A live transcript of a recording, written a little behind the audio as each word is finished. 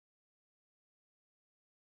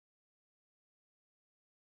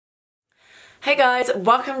Hey guys,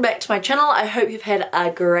 welcome back to my channel. I hope you've had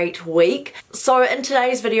a great week. So in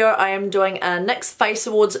today's video I am doing a NYX Face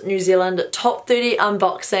Awards New Zealand Top 30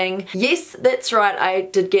 unboxing. Yes, that's right, I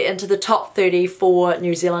did get into the top 30 for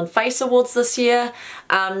New Zealand Face Awards this year.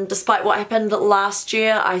 Despite what happened last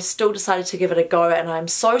year, I still decided to give it a go and I'm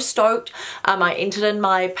so stoked. I entered in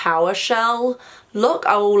my Paua shell look.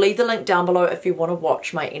 I will leave the link down below if you want to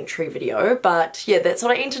watch my entry video, but yeah, that's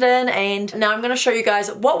what I entered in, and now I'm going to show you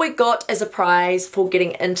guys what we got as a prize for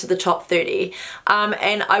getting into the top 30.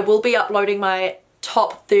 And I will be uploading my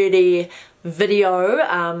top 30 video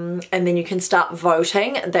and then you can start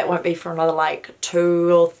voting. That won't be for another like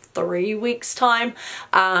 2 or 3 weeks time,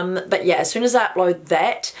 but yeah, as soon as I upload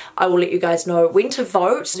that I will let you guys know when to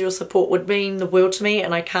vote. Your support would mean the world to me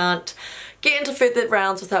and I can't get into further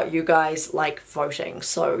rounds without you guys like voting.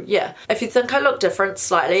 So yeah, if you think I look different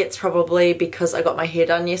slightly, it's probably because I got my hair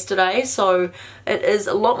done yesterday, so it is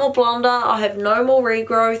a lot more blonder. I have no more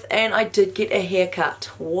regrowth and I did get a haircut.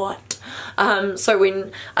 What? So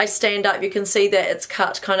when I stand up you can see that it's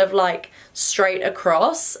cut kind of like straight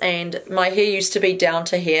across, and my hair used to be down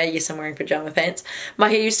to here. Yes, I'm wearing pajama pants. My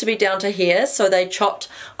hair used to be down to here, so they chopped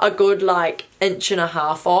a good like 1.5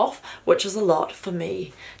 inches off, which is a lot for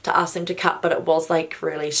me to ask them to cut, but it was like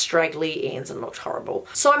really straggly ends and looked horrible.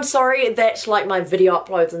 So I'm sorry that like my video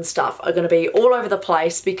uploads and stuff are going to be all over the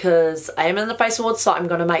place because I am in the Face Awards, so I'm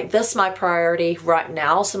going to make this my priority right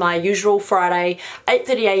now. So my usual Friday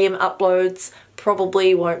 8:30 AM uploads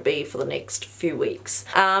probably won't be for the next few weeks.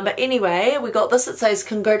 But anyway, we got this. It says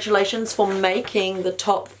congratulations for making the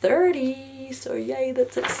top 30. So yay,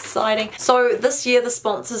 that's exciting. So this year the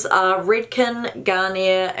sponsors are Redken,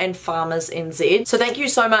 Garnier and Farmers NZ. So thank you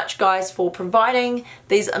so much guys for providing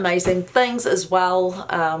these amazing things as well.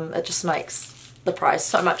 It just makes the prize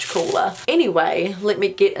so much cooler. Anyway, let me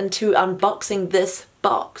get into unboxing this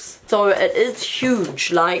box. So it is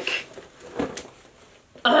huge, like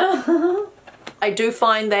I do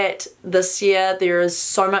find that this year there is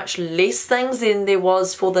so much less things than there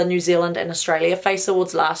was for the New Zealand and Australia Face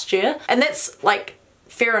Awards last year. And that's like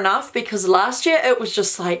fair enough because last year it was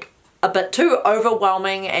just like a bit too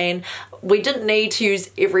overwhelming and we didn't need to use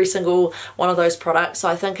every single one of those products. So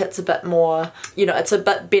I think it's a bit more, you know, it's a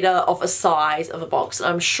bit better of a size of a box. And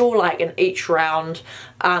I'm sure like in each round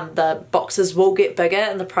the boxes will get bigger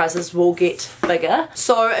and the prizes will get bigger.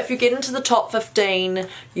 So if you get into the top 15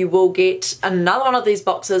 you will get another one of these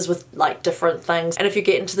boxes with like different things, and if you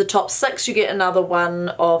get into the top 6 you get another one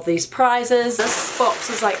of these prizes. This box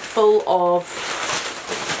is like full of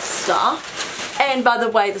stuff. And by the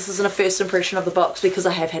way, this isn't a first impression of the box because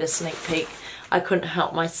I have had a sneak peek. I couldn't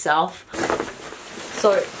help myself.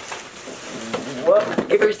 So,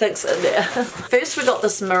 everything's in there. First we got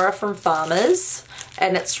this mirror from Farmers,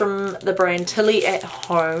 and it's from the brand Tilly at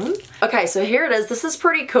Home. Okay, so here it is. This is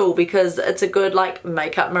pretty cool because it's a good like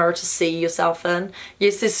makeup mirror to see yourself in.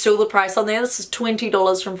 Yes, there's still the price on there. This is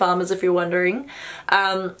 $20 from Farmers if you're wondering.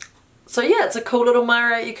 So yeah, it's a cool little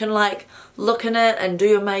mirror. You can like look in it and do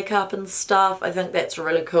your makeup and stuff. I think that's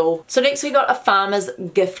really cool. So next we got a Farmers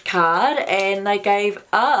gift card and they gave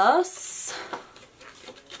us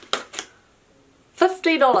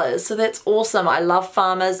 $50. So that's awesome. I love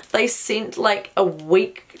Farmers. They sent like a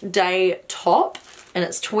weekday top and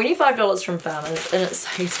it's $25 from Farmers and it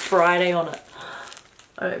says Friday on it.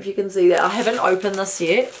 I don't know if you can see that. I haven't opened this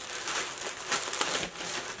yet.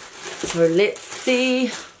 So let's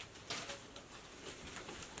see.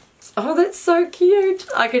 Oh, that's so cute.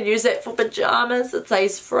 I could use that for pajamas. It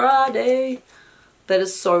says Friday. That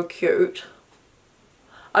is so cute.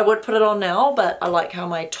 I would put it on now, but I like how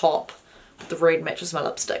my top, the red, matches my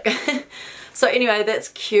lipstick. So anyway, that's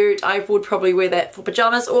cute. I would probably wear that for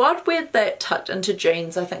pajamas, or I'd wear that tucked into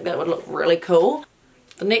jeans. I think that would look really cool.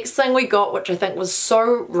 The next thing we got, which I think was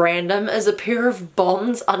so random, is a pair of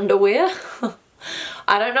Bonds underwear.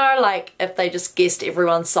 I don't know like if they just guessed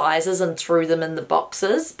everyone's sizes and threw them in the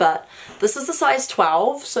boxes, but this is a size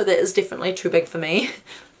 12, so that is definitely too big for me.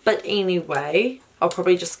 But anyway, I'll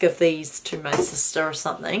probably just give these to my sister or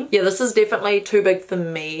something. Yeah, this is definitely too big for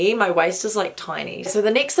me. My waist is like tiny. So the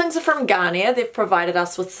next things are from Garnier. They've provided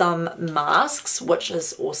us with some masks, which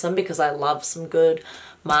is awesome because I love some good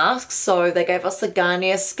masks. So they gave us the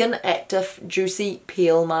Garnier Skin Active Juicy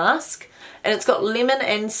Peel Mask. And it's got lemon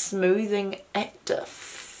and smoothing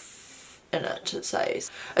active in it, it says.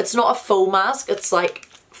 It's not a full mask, it's like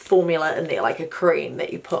formula in there, like a cream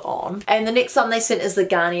that you put on. And the next one they sent is the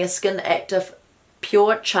Garnier Skin Active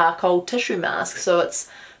Pure Charcoal Tissue Mask. So it's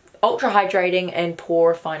ultra hydrating and pore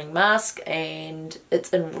refining mask, and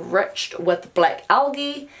it's enriched with black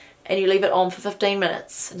algae and you leave it on for 15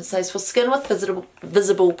 minutes. And it says for skin with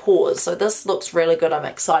visible pores. So this looks really good. I'm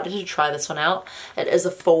excited to try this one out. It is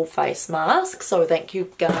a full face mask, so thank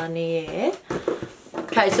you Garnier.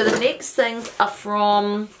 Okay, so the next things are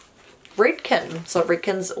from Redken. So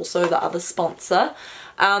Redken's also the other sponsor.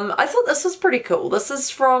 I thought this was pretty cool. This is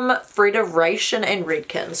from Federation and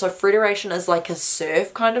Redken. So Federation is like a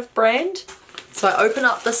surf kind of brand. So I open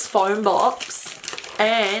up this foam box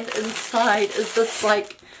and inside is this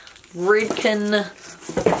like Redken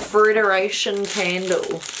Federation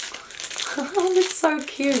candle. Oh, it's so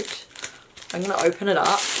cute. I'm gonna open it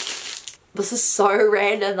up. This is so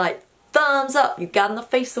random, like thumbs up, you got in the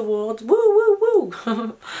Face Awards, woo woo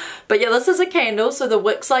woo. But yeah, this is a candle, so the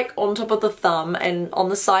wick's like on top of the thumb, and on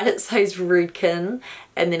the side it says Redken,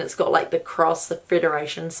 and then it's got like the cross, the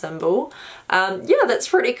Federation symbol. Yeah, that's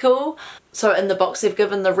pretty cool. So in the box they've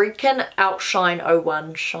given the Redken Outshine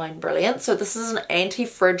 01 Shine Brilliant. So this is an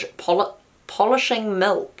anti-fridge polishing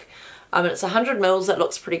milk. And it's 100 mils. That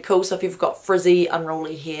looks pretty cool. So if you've got frizzy,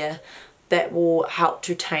 unruly hair, that will help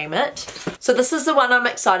to tame it. So this is the one I'm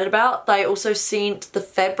excited about. They also sent the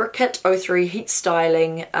Fabricate 03 Heat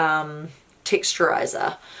Styling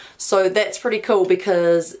Texturizer. So that's pretty cool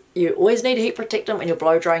because you always need a heat protectant when you're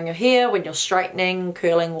blow drying your hair, when you're straightening,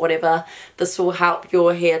 curling, whatever. This will help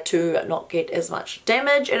your hair to not get as much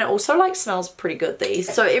damage, and it also like smells pretty good,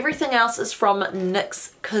 these. So everything else is from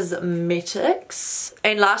NYX Cosmetics.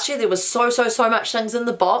 And last year there was so much things in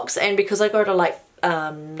the box, and because I go to like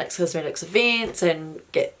NYX Cosmetics events and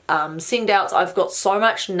get send outs, I've got so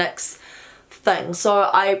much NYX things. So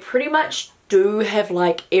I pretty much do have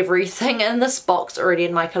like everything in this box already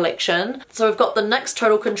in my collection. So we've got the NYX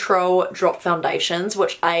Total Control Drop Foundations,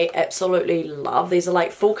 which I absolutely love. These are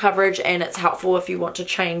like full coverage, and it's helpful if you want to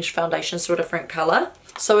change foundations to a different color.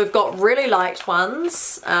 So we've got really light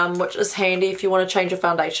ones, which is handy if you want to change your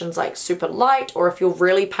foundations like super light, or if you're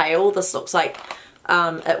really pale, this looks like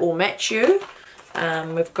it will match you.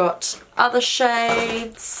 We've got other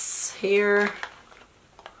shades here.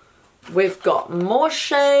 We've got more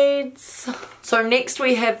shades. So next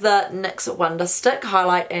we have the NYX Wonder Stick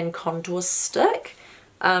Highlight and Contour Stick.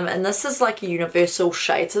 And this is like a universal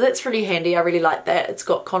shade, so that's pretty handy. I really like that. It's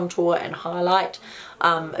got contour and highlight.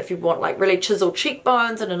 If you want like really chiseled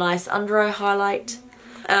cheekbones and a nice under eye highlight.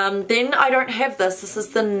 Then I don't have this. This is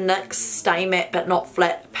the NYX Stay Matte But Not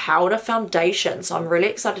Flat Powder Foundation. So I'm really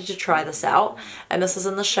excited to try this out. And this is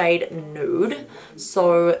in the shade Nude.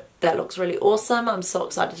 So that looks really awesome. I'm so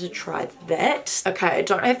excited to try that. Okay, I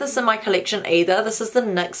don't have this in my collection either. This is the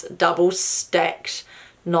NYX Double Stacked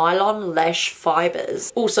Nylon Lash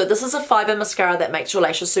Fibers. Also, this is a fiber mascara that makes your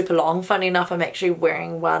lashes super long. Funny enough, I'm actually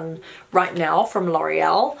wearing one right now from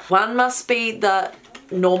L'Oreal. One must be the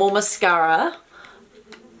normal mascara,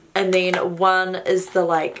 and then one is the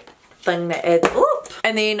like thing that adds,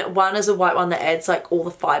 and then one is a white one that adds like all the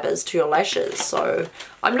fibers to your lashes. So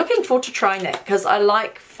I'm looking forward to trying that because I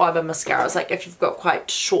like fiber mascaras, like if you've got quite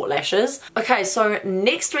short lashes. Okay, so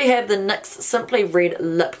next we have the NYX Simply Red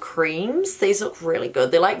Lip Creams. These look really good.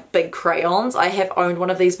 They're like big crayons. I have owned one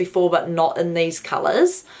of these before, but not in these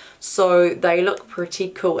colors. So they look pretty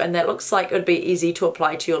cool, and that looks like it would be easy to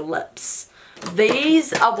apply to your lips.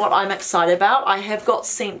 These are what I'm excited about. I have got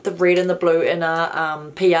sent the red and the blue in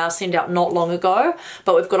a PR send out not long ago,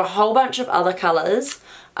 but we've got a whole bunch of other colours.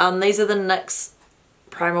 These are the NYX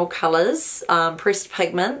Primal Colours, Pressed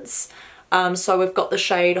Pigments. So we've got the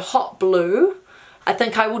shade Hot Blue. I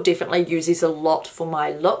think I will definitely use these a lot for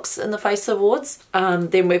my looks in the Face Awards.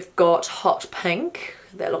 Then we've got Hot Pink.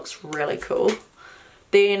 That looks really cool.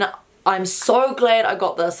 Then I'm so glad I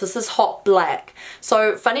got this. This is Hot Black.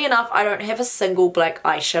 So funny enough, I don't have a single black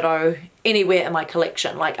eyeshadow anywhere in my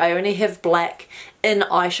collection. Like I only have black in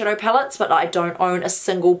eyeshadow palettes, but I don't own a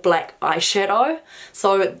single black eyeshadow.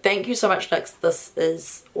 So thank you so much, NYX. This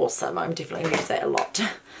is awesome. I'm definitely going to use that a lot.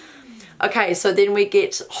 Okay, so then we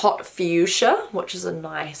get Hot Fuchsia, which is a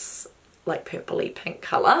nice like purpley pink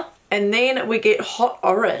colour. And then we get Hot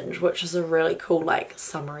Orange, which is a really cool like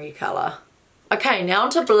summery colour. Okay, now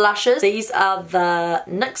onto blushes. These are the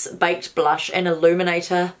NYX Baked Blush and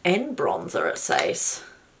Illuminator and Bronzer, it says.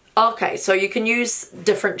 Okay, so you can use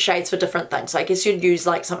different shades for different things. So I guess you'd use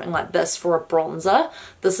like something like this for a bronzer.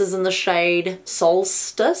 This is in the shade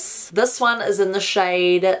Solstice. This one is in the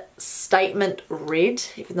shade Statement Red,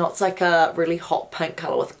 even though it's like a really hot pink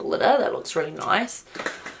colour with glitter. That looks really nice.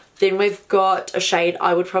 Then we've got a shade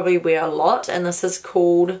I would probably wear a lot, and this is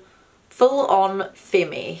called Full On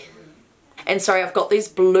Femme. And sorry, I've got these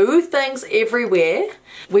blue things everywhere.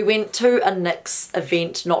 We went to a NYX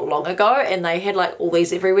event not long ago and they had like all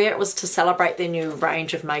these everywhere. It was to celebrate their new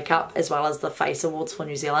range of makeup as well as the Face Awards for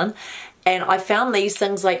New Zealand. And I found these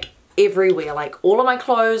things like everywhere, like all of my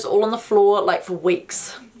clothes, all on the floor, like for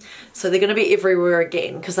weeks. So they're going to be everywhere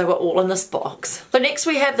again because they were all in this box. So next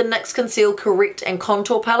we have the NYX Conceal Correct and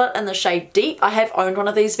Contour Palette in the shade Deep. I have owned one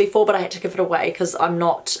of these before, but I had to give it away because I'm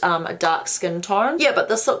not a dark skin tone. Yeah, but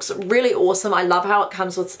this looks really awesome. I love how it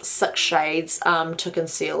comes with 6 shades to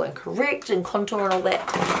conceal and correct and contour and all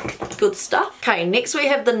that good stuff. Okay, next we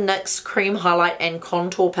have the NYX Cream Highlight and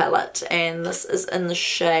Contour Palette, and this is in the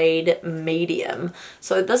shade Medium.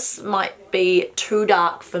 So this might be too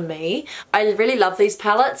dark for me. I really love these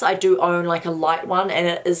palettes. I do own like a light one and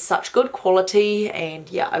it is such good quality, and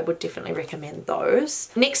yeah, I would definitely recommend those.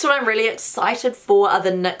 Next one I'm really excited for are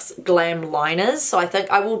the NYX Glam Liners. So I think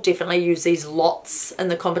I will definitely use these lots in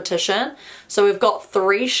the competition. So we've got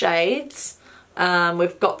 3 shades.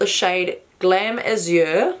 We've got the shade Glam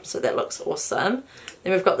Azure, so that looks awesome.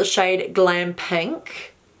 Then we've got the shade Glam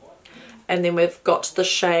Pink. And then we've got the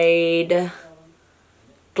shade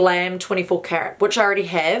Glam 24 Carat, which I already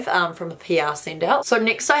have from a PR send out. So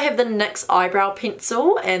next I have the NYX Eyebrow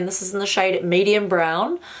Pencil, and this is in the shade Medium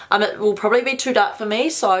Brown. It will probably be too dark for me,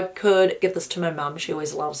 so I could give this to my mum. She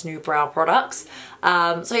always loves new brow products.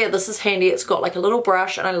 So yeah, this is handy. It's got like a little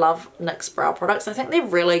brush, and I love NYX brow products. I think they're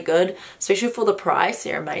really good, especially for the price.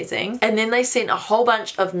 They're amazing. And then they sent a whole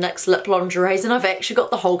bunch of NYX lip lingeries, and I've actually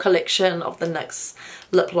got the whole collection of the NYX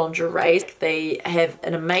lip lingeries. They have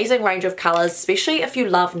an amazing range of colors, especially if you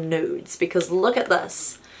love nudes, because look at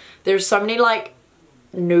this. There's so many like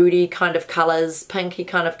nudie kind of colors, pinky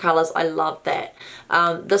kind of colors. I love that.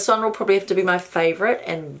 This one will probably have to be my favorite,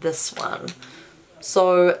 and this one.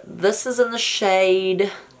 So this is in the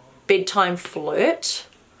shade Bedtime Flirt,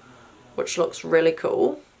 which looks really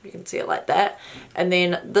cool. You can see it like that. And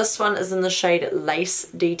then this one is in the shade Lace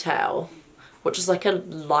Detail, which is like a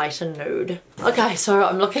lighter nude. Okay, so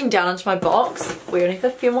I'm looking down into my box. We only have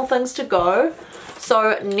a few more things to go.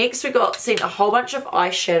 So next we got sent a whole bunch of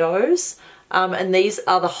eyeshadows. And these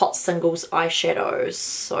are the Hot Singles eyeshadows.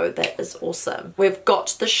 So that is awesome. We've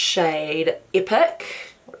got the shade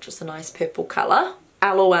Epic, which is a nice purple colour.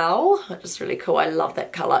 LOL, which is really cool. I love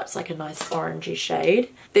that colour. It's like a nice orangey shade.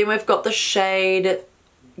 Then we've got the shade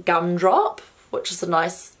Gumdrop, which is a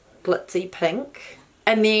nice glitzy pink.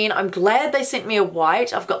 And then I'm glad they sent me a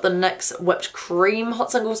white. I've got the NYX Whipped Cream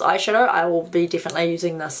Hot Singles eyeshadow. I will be definitely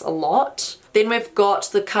using this a lot. Then we've got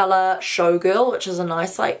the colour Showgirl, which is a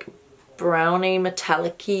nice like brownie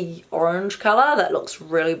metallic-y orange colour. That looks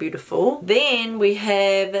really beautiful. Then we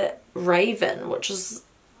have Raven, which is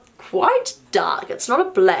quite dark. It's not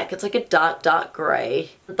a black, it's like a dark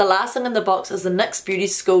grey. The last thing in the box is the NYX Beauty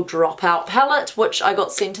School Dropout palette, which I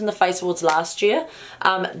got sent in the Face Awards last year.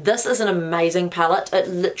 This is an amazing palette. It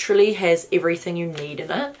literally has everything you need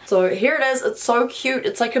in it. So here it is. It's so cute.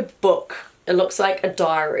 It's like a book. It looks like a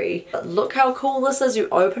diary. But look how cool this is. You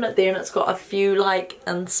open it there and it's got a few like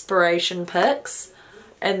inspiration pics,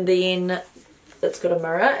 and then it's got a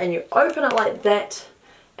mirror, and you open it like that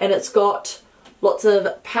and it's got lots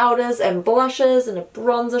of powders and blushes and a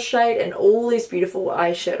bronzer shade and all these beautiful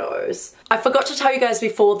eyeshadows. I forgot to tell you guys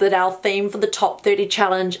before that our theme for the top 30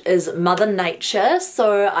 challenge is Mother Nature,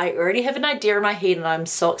 so I already have an idea in my head and I'm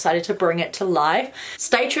so excited to bring it to life.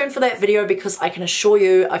 Stay tuned for that video because I can assure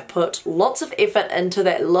you I've put lots of effort into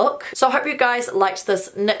that look. So I hope you guys liked this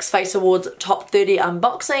NYX Face Awards top 30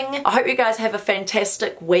 unboxing. I hope you guys have a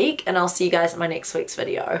fantastic week, and I'll see you guys in my next week's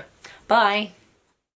video. Bye!